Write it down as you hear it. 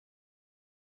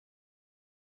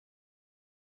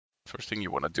First thing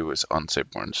you want to do is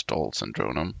unzip or install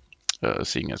Zandronum,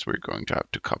 seeing as we're going to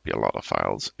have to copy a lot of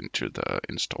files into the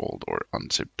installed or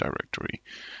unzipped directory.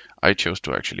 I chose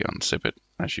to actually unzip it,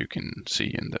 as you can see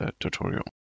in the tutorial.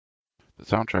 The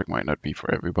soundtrack might not be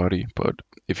for everybody, but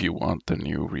if you want the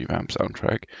new revamped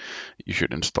soundtrack, you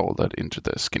should install that into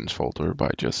the skins folder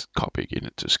by just copying it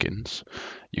into skins.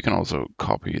 You can also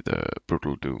copy the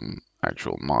Brutal Doom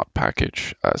actual mod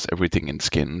package, as everything in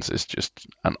skins is just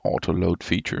an auto load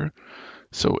feature.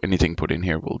 So anything put in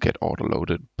here will get auto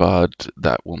loaded, but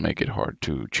that will make it hard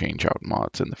to change out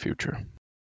mods in the future.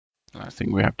 The last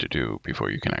thing we have to do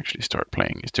before you can actually start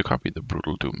playing is to copy the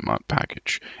Brutal Doom mod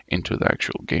package into the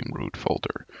actual game root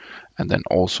folder, and then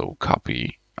also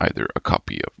copy either a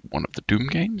copy of one of the Doom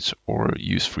games or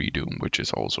use freedoom, which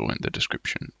is also in the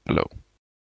description below.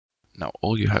 Now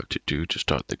all you have to do to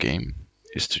start the game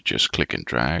is to just click and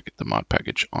drag the mod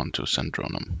package onto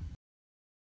Zandronum.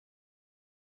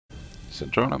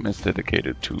 Zandronum is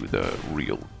dedicated to the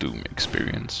real Doom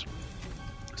experience.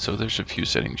 So there's a few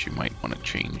settings you might want to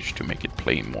change to make it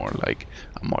play more like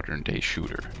a modern day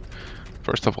shooter.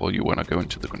 First of all, you want to go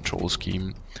into the control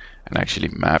scheme and actually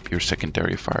map your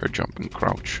secondary fire, jump and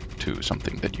crouch to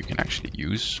something that you can actually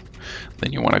use.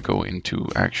 Then you want to go into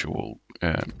actual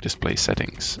display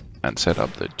settings and set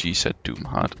up the GZ Doom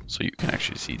HUD so you can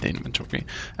actually see the inventory,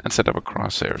 and set up a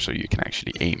crosshair so you can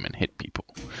actually aim and hit people.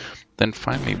 Then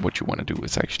finally what you want to do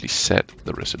is actually set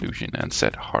the resolution and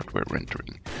set hardware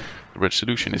rendering. The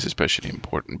resolution is especially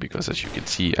important because, as you can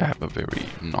see, I have a very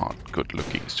not good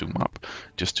looking zoom up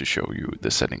just to show you the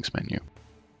settings menu.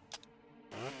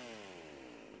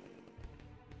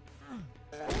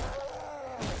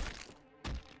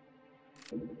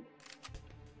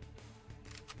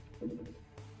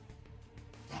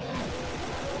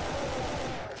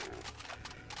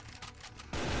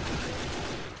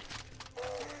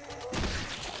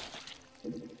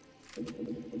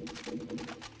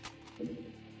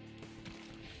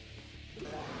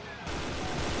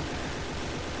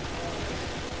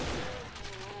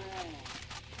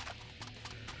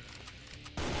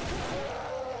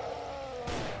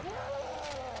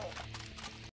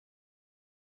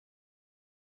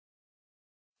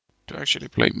 To actually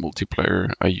play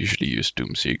multiplayer, I usually use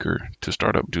Doomseeker. To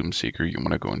start up Doomseeker, you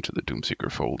want to go into the Doomseeker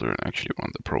folder and actually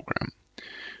run the program.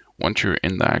 Once you're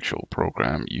in the actual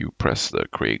program, you press the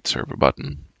Create Server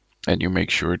button, and you make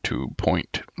sure to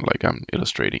point, like I'm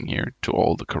illustrating here, to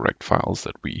all the correct files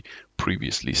that we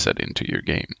previously set into your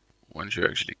game. Once you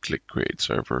actually click Create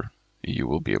Server, you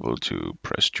will be able to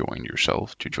press Join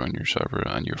yourself to join your server,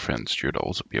 and your friends should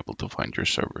also be able to find your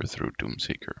server through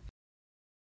Doomseeker.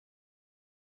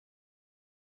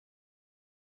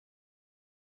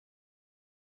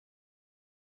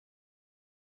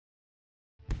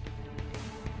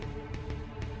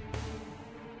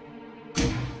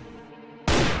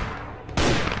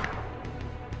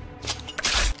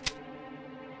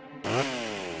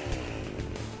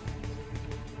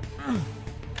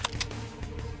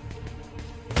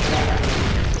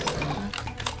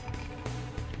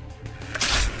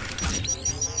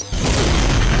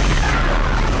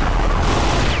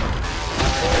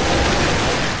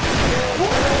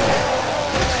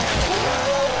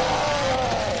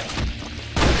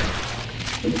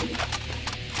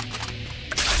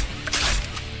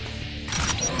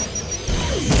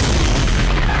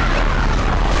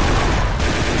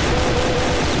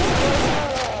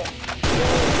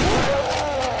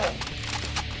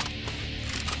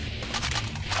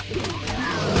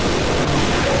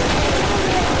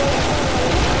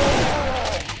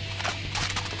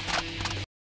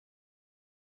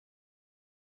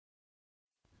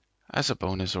 As a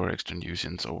bonus or extra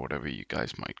nuisance or whatever you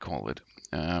guys might call it,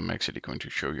 I'm actually going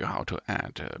to show you how to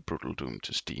add Brutal Doom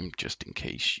to Steam, just in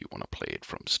case you want to play it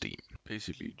from Steam.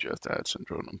 Basically just add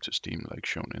Zandronum to Steam like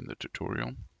shown in the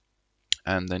tutorial,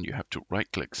 and then you have to right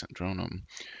click Zandronum,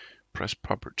 press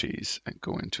Properties and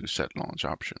go into Set Launch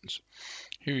Options.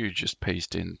 Here you just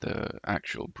paste in the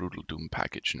actual Brutal Doom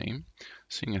package name.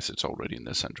 Seeing as it's already in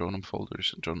the Zandronum folder,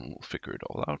 Zandronum will figure it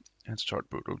all out and start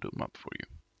Brutal Doom up for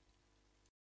you.